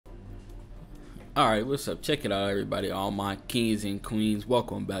Alright, what's up? Check it out, everybody. All my kings and queens,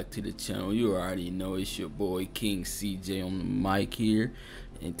 welcome back to the channel. You already know it's your boy King CJ on the mic here.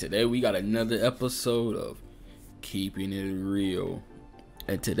 And today we got another episode of Keeping It Real.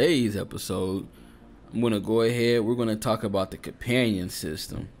 And today's episode, I'm going to go ahead, we're going to talk about the companion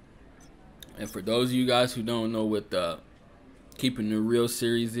system. And for those of you guys who don't know what the Keeping It Real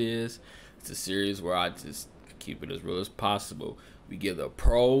series is, it's a series where I just keep it as real as possible. We give the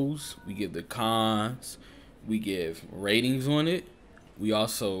pros, we give the cons, we give ratings on it. We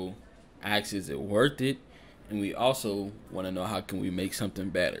also ask, is it worth it? And we also want to know, how can we make something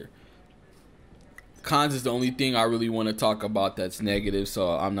better? Cons is the only thing I really want to talk about that's negative, so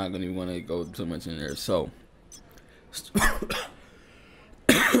I'm not going to want to go too much in there. So,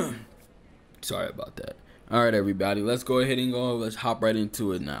 sorry about that. All right, everybody, let's go ahead and go. Let's hop right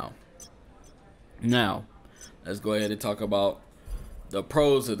into it now. Now, let's go ahead and talk about the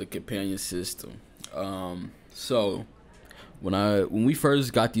pros of the companion system. So when we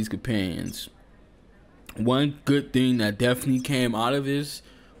first got these companions, one good thing that definitely came out of this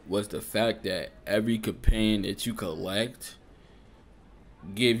was the fact that every companion that you collect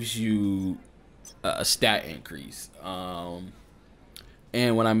gives you a stat increase. And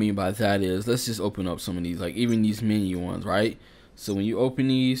what I mean by that is, let's just open up some of these, like even these menu ones, right? So when you open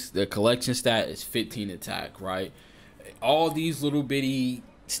these, the collection stat is 15 attack, right? All these little bitty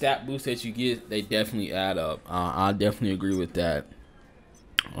stat boosts that you get, they definitely add up. I definitely agree with that.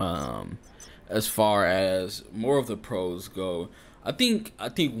 As far as more of the pros go, I think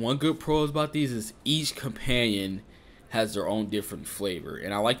one good pro about these is each companion has their own different flavor,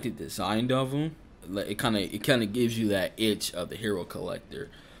 and I like the design of them. It kind of gives you that itch of the hero collector.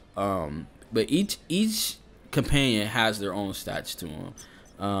 But each companion has their own stats to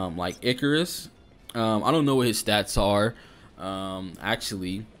them. Like Icarus, I don't know what his stats are.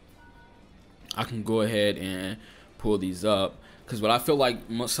 Actually, I can go ahead and pull these up, because what I feel like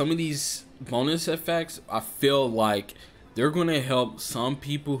some of these bonus effects, I feel like they're gonna help some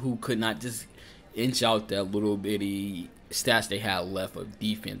people who could not just inch out that little bitty stats they had left of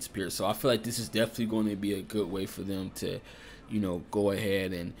defense period. So I feel like this is definitely going to be a good way for them to, go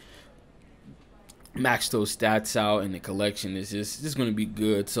ahead and max those stats out, and the collection is just going to be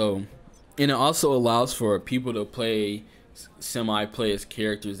good. So, and it also allows for people to play as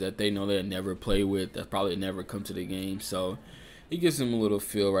characters that they know they'll never play with, that probably never come to the game. So it gives them a little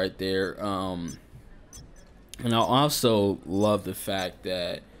feel right there. And I also love the fact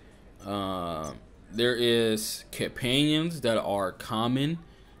that there is companions that are common,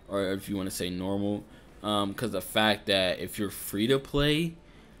 or if you want to say normal, because the fact that if you're free to play,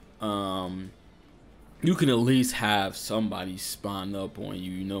 you can at least have somebody spawn up on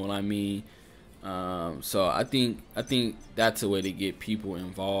you, you know what I mean? So I think that's a way to get people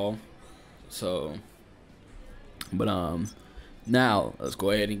involved. So, but now let's go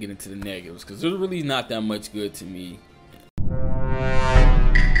ahead and get into the negatives, because there's really not that much good to me,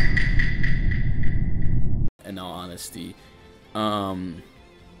 in all honesty. Yeah,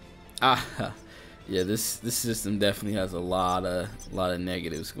 this system definitely has a lot of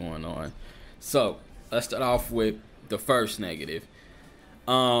negatives going on. So let's start off with the first negative.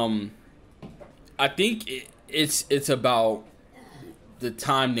 I think it's about the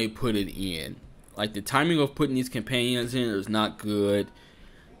time they put it in. Like, the timing of putting these companions in is not good.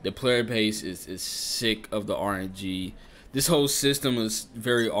 The player base is sick of the RNG. This whole system is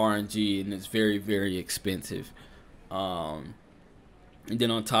very RNG, and it's very, very expensive. And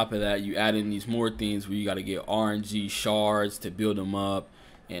then on top of that, you add in these more things where you got to get RNG shards to build them up.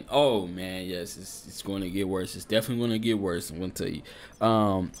 And oh man, yes, it's going to get worse. It's definitely going to get worse, I'm going to tell you.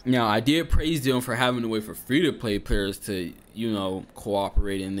 Now, I did praise them for having a way for free-to-play players to,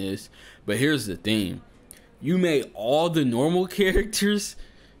 cooperate in this. But here's the thing. You made all the normal characters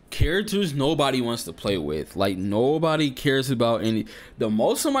nobody wants to play with. Like, nobody cares about any. The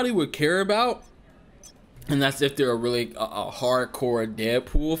most somebody would care about, and that's if they're a really a hardcore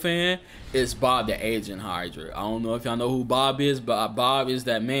Deadpool fan, is Bob the Agent Hydra. I don't know if y'all know who Bob is, but Bob is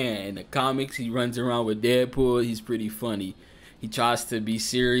that man. In the comics, he runs around with Deadpool. He's pretty funny. He tries to be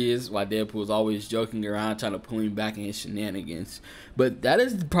serious while Deadpool's always joking around, trying to pull him back in his shenanigans. But that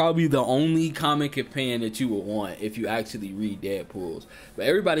is probably the only comic companion that you would want if you actually read Deadpool's. But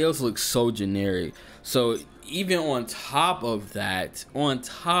everybody else looks so generic. So even on top of that,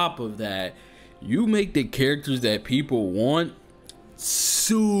 you make the characters that people want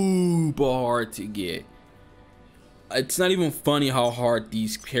super hard to get. It's not even funny how hard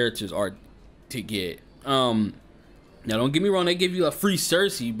these characters are to get. Now, don't get me wrong, they give you a free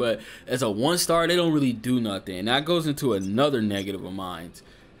Cersei, but as a 1-star, they don't really do nothing. And that goes into another negative of mine.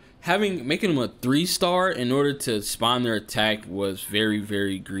 making them a 3-star in order to spawn their attack was very,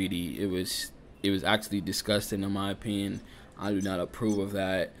 very greedy. It was actually disgusting in my opinion. I do not approve of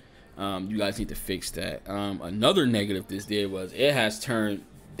that. You guys need to fix that. Another negative this did was it has turned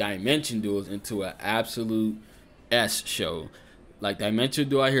dimension duels into an absolute S show. Like, dimension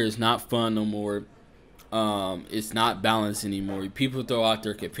duel out here is not fun no more. It's not balanced anymore. People throw out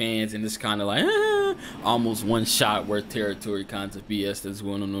their companions and it's kind of like almost one shot worth territory kinds of BS that's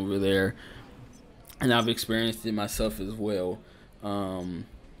going on over there. And I've experienced it myself as well.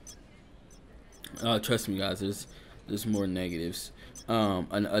 Trust me, guys, there's more negatives.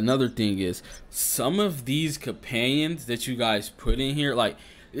 Another thing is some of these companions that you guys put in here, like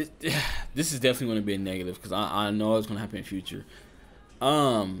this is definitely going to be a negative because I know it's going to happen in the future.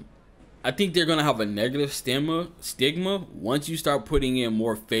 I think they're going to have a negative stigma once you start putting in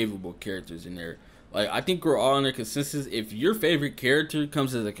more favorable characters in there. Like, I think we're all in a consensus. If your favorite character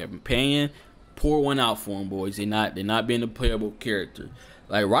comes as a companion, pour one out for them, boys. They're not being a playable character.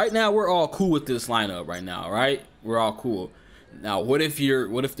 Like, right now, we're all cool with this lineup right now, right? We're all cool. Now, what if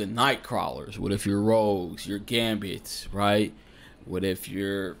the night crawlers? What if your rogues, your gambits, right? What if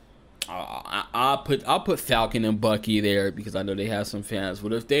you're I'll put Falcon and Bucky there because I know they have some fans.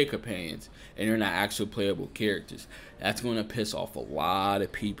 What if they companions and they're not actual playable characters? That's going to piss off a lot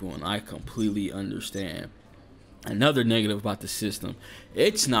of people, and I completely understand. Another negative about the system,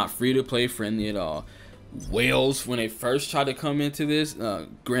 it's not free to play friendly at all. Wales, when they first tried to come into this,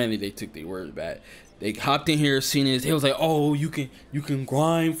 granted they took their words back. They hopped in here, seen it. They was like, "Oh, you can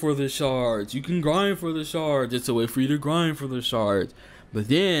grind for the shards. You can grind for the shards. It's a way for you to grind for the shards." But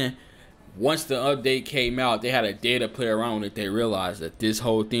then, once the update came out, they had a day to play around with it. They realized that this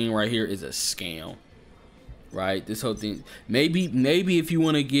whole thing right here is a scam, right? This whole thing. Maybe if you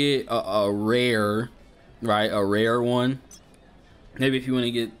want to get a rare, right, a rare one. Maybe if you want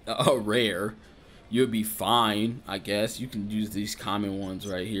to get a rare, you'll be fine. I guess you can use these common ones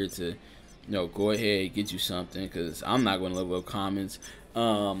right here to, go ahead, get you something, because I'm not going to level up commons.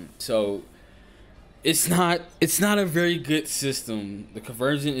 So it's not a very good system. The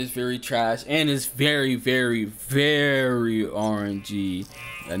conversion is very trash, and it's very, very, very RNG.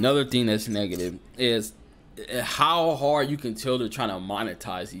 Another thing that's negative is how hard you can tell they're trying to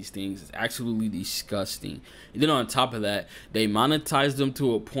monetize these things. Is absolutely disgusting. And then on top of that, they monetize them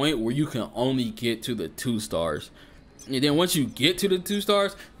to a point where you can only get to the 2 stars. And then once you get to the 2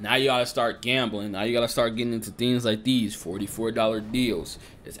 stars, now you gotta start gambling. Now you gotta start getting into things like these $44 deals.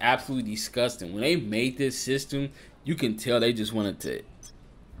 It's absolutely disgusting. When they made this system, you can tell they just wanted to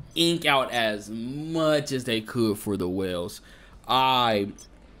ink out as much as they could for the whales. I'm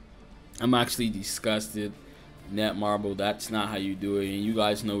actually disgusted. Netmarble, that's not how you do it, and you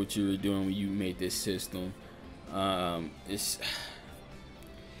guys know what you were doing when you made this system. It's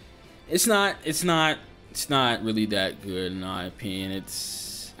not really that good in my opinion.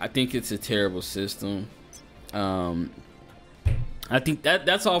 I think it's a terrible system. I think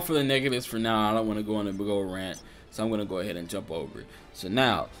that's all for the negatives for now. I don't want to go on a big old rant, so I'm going to go ahead and jump over it. So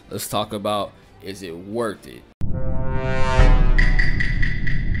now let's talk about, is it worth it?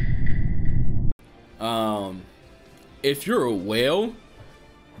 If you're a whale,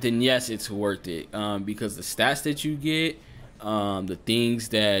 then yes, it's worth it, because the stats that you get, the things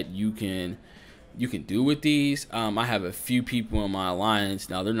that you can do with these. I have a few people in my alliance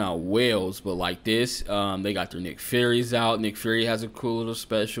now. They're not whales, but like this, they got their Nick Furies out. Nick Fury has a cool little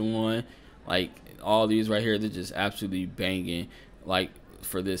special one. Like all these right here, they're just absolutely banging. Like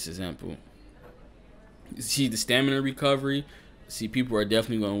for this example, see the stamina recovery. See, people are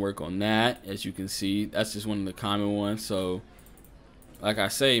definitely going to work on that. As you can see, that's just one of the common ones. So like I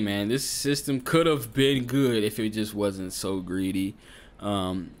say, man, this system could have been good if it just wasn't so greedy.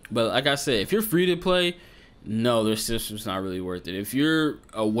 But like I said, if you're free to play, no, their system's not really worth it. If you're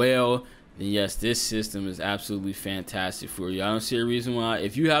a whale, then yes, this system is absolutely fantastic for you. I don't see a reason why.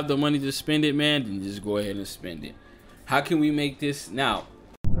 If you have the money to spend it, man, then just go ahead and spend it. How can we make this now?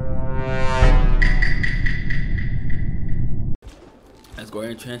 Let's go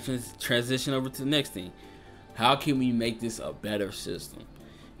ahead and transition over to the next thing. How can we make this a better system?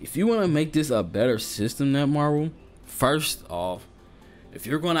 If you want to make this a better system, Netmarble, first off, if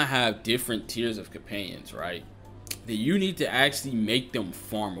you're going to have different tiers of companions, right, then you need to actually make them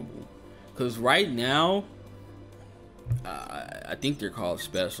farmable. Because right now, I think they're called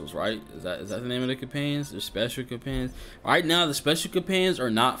specials, right? Is that the name of the companions? They're special companions. Right now, the special companions are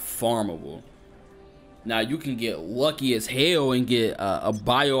not farmable. Now, you can get lucky as hell and get a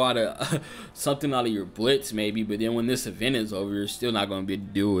bio out of something out of your blitz maybe, but then when this event is over, you're still not going to be able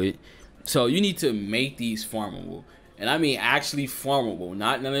to do it. So you need to make these farmable. And I mean actually farmable,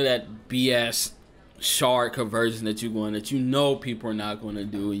 not none of that BS shard conversion that you know people are not going to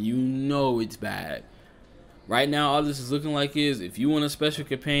do, and you know it's bad. Right now, all this is looking like is, if you want a special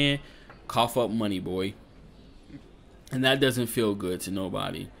companion, cough up money, boy. And that doesn't feel good to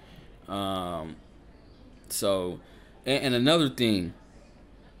nobody. So, and another thing,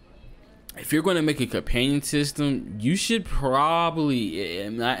 if you're going to make a companion system, you should probably,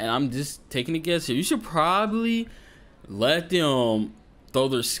 and I'm just taking a guess here, you should probably let them throw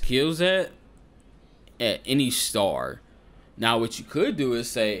their skills at any star. Now, what you could do is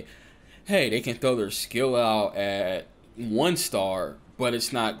say, hey, they can throw their skill out at 1 star, but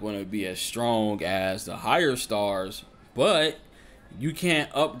it's not going to be as strong as the higher stars, but you can't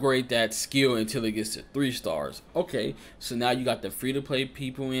upgrade that skill until it gets to 3 stars. Okay, so now you got the free-to-play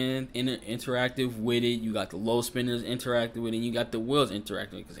people interactive with it, you got the low spinners interactive with it, and you got the whales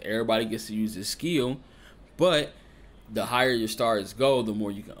interactive with it, because everybody gets to use this skill, but the higher your stars go, the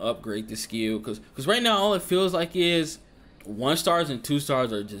more you can upgrade the skill, because right now all it feels like is 1 stars and 2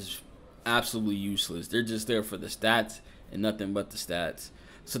 stars are just absolutely useless. They're just there for the stats and nothing but the stats.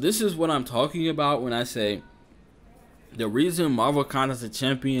 So this is what I'm talking about when I say the reason Marvel Contest of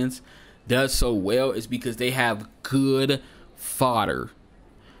Champions does so well is because they have good fodder.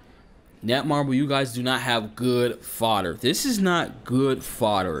 Netmarble, you guys do not have good fodder. This is not good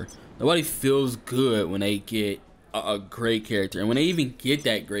fodder. Nobody feels good when they get a great character, and when they even get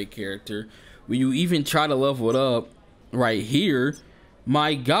that great character, when you even try to level it up right here,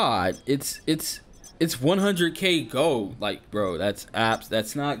 my God, it's 100k gold. Like, bro,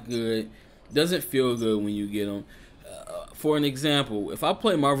 that's not good. Doesn't feel good when you get them. For an example, if I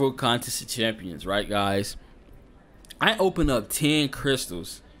play Marvel Contest of Champions, right, guys, I open up 10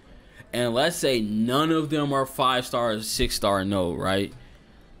 crystals, and let's say none of them are 5 stars, 6 star, no, right?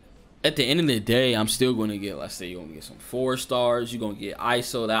 At the end of the day, I'm still going to get, let's say you're going to get some 4 stars. You're going to get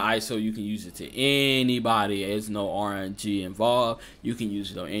ISO. That ISO, you can use it to anybody. There's no RNG involved. You can use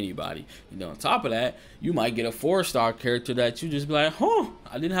it on anybody. You know, on top of that, you might get a 4-star character that you just be like, huh,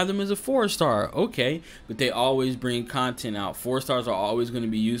 I didn't have them as a 4-star. Okay, but they always bring content out. 4 stars are always going to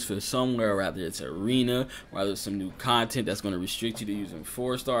be used for somewhere, whether it's arena, whether it's some new content that's going to restrict you to using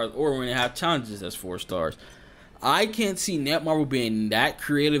 4 stars, or when they have challenges that's 4 stars. I can't see Netmarble being that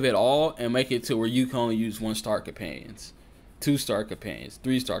creative at all and make it to where you can only use 1-star companions, 2-star companions,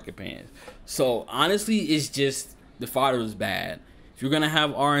 3-star companions. So honestly, it's just the fodder is bad. If you're gonna have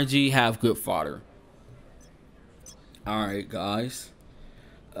RNG, have good fodder. All right, guys.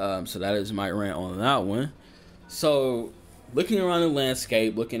 So that is my rant on that one. So looking around the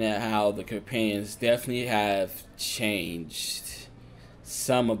landscape, looking at how the companions definitely have changed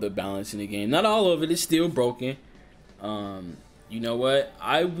some of the balance in the game. Not all of it is still broken. You know what?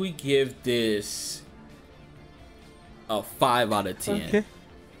 I would give this a 5 out of 10. Okay.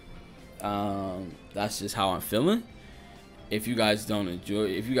 That's just how I'm feeling. If you guys don't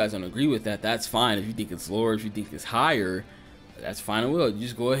agree with that, that's fine. If you think it's lower, if you think it's higher, that's fine and well.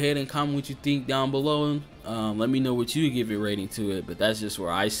 Just go ahead and comment what you think down below. Let me know what you give your rating to it. But that's just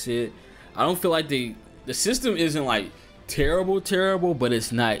where I sit. I don't feel like the system isn't like terrible, but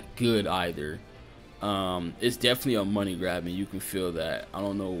it's not good either. It's definitely a money grab, and you can feel that. I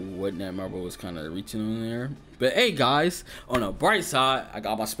don't know what Netmarble was kind of reaching on there, but hey guys, on the bright side, I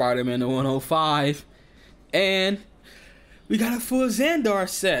got my Spider-Man to 105, and we got a full Xandar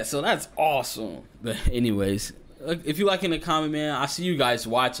set, so that's awesome. But anyways, if you like in the comment, man, I see you guys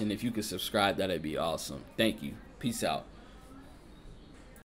watching. If you could subscribe, that'd be awesome. Thank you. Peace out.